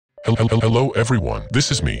Hello everyone,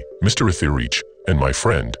 this is me, Mr. Efirich, and my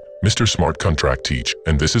friend, Mr. Smartkontraktych,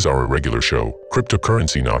 and this is our irregular show,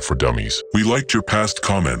 Cryptocurrency Not For Dummies. We liked your past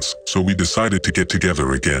comments, so we decided to get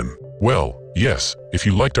together again. Well, yes, if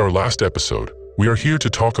you liked our last episode, we are here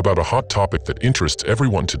to talk about a hot topic that interests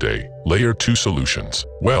everyone today, Layer 2 solutions.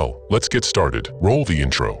 Well, let's get started. Roll the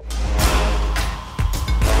intro.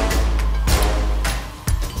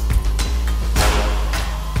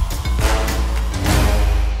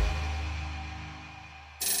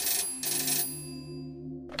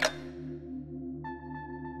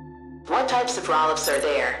 What types of rollups are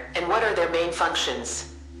there, and what are their main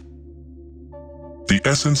functions? The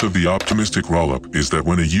essence of the optimistic rollup is that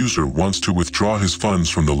when a user wants to withdraw his funds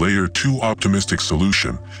from the Layer 2 optimistic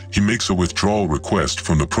solution, he makes a withdrawal request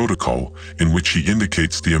from the protocol in which he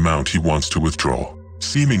indicates the amount he wants to withdraw.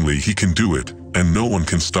 Seemingly he can do it, and no one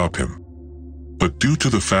can stop him. But due to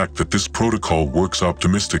the fact that this protocol works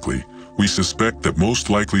optimistically, we suspect that most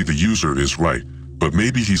likely the user is right, but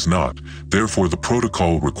maybe he's not. Therefore the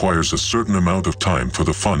protocol requires a certain amount of time for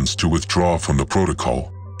the funds to withdraw from the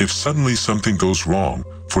protocol. If suddenly something goes wrong,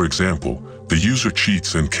 for example, the user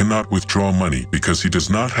cheats and cannot withdraw money because he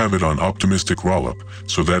does not have it on optimistic rollup,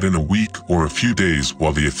 so that in a week or a few days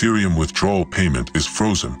while the Ethereum withdrawal payment is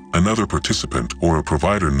frozen, another participant or a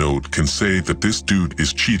provider node can say that this dude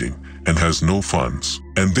is cheating and has no funds.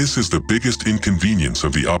 And this is the biggest inconvenience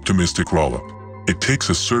of the optimistic rollup. It takes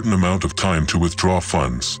a certain amount of time to withdraw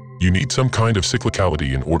funds. You need some kind of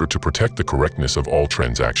cyclicality in order to protect the correctness of all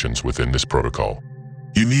transactions within this protocol.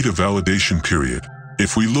 You need a validation period.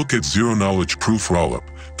 If we look at zero-knowledge proof rollup,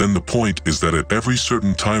 then the point is that at every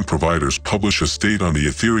certain time providers publish a state on the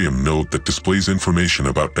Ethereum node that displays information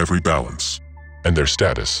about every balance. And their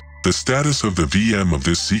status. The status of the VM of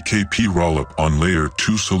this ZKP rollup on Layer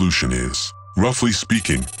 2 solution is, roughly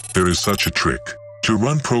speaking, there is such a trick. To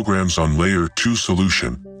run programs on Layer 2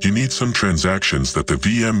 solution, you need some transactions that the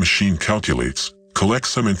VM machine calculates, collects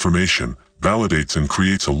some information, validates and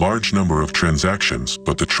creates a large number of transactions,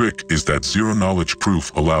 but the trick is that zero-knowledge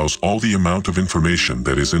proof allows all the amount of information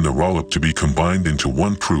that is in the rollup to be combined into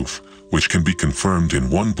one proof, which can be confirmed in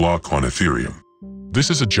one block on Ethereum.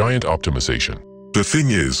 This is a giant optimization. The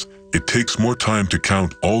thing is, it takes more time to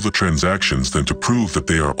count all the transactions than to prove that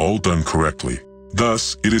they are all done correctly.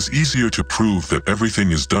 Thus, it is easier to prove that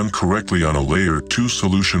everything is done correctly on a Layer 2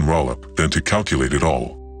 solution rollup than to calculate it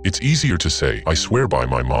all. It's easier to say, I swear by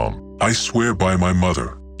my mom. I swear by my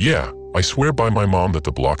mother. Yeah, I swear by my mom that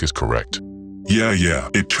the block is correct. Yeah.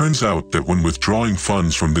 It turns out that when withdrawing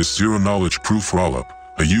funds from this zero-knowledge proof rollup,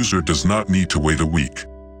 a user does not need to wait a week.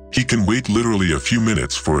 He can wait literally a few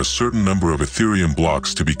minutes for a certain number of Ethereum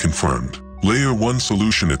blocks to be confirmed. Layer 1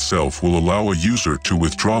 solution itself will allow a user to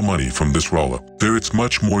withdraw money from this rollup. There it's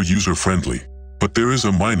much more user-friendly. But there is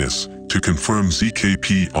a minus. To confirm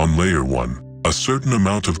ZKP on Layer 1, a certain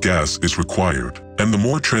amount of gas is required. And the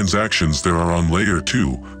more transactions there are on Layer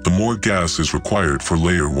 2, the more gas is required for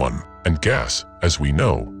Layer 1. And gas, as we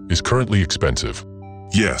know, is currently expensive.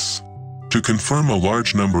 Yes. To confirm a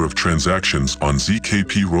large number of transactions on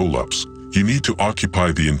ZKP rollups, you need to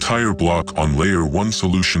occupy the entire block on Layer 1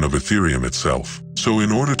 solution of Ethereum itself. So in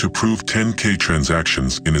order to prove 10k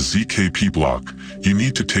transactions in a ZKP block, you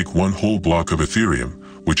need to take one whole block of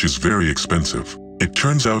Ethereum, which is very expensive. It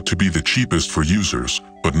turns out to be the cheapest for users,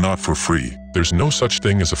 but not for free. There's no such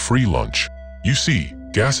thing as a free lunch. You see,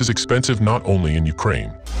 gas is expensive not only in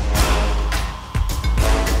Ukraine,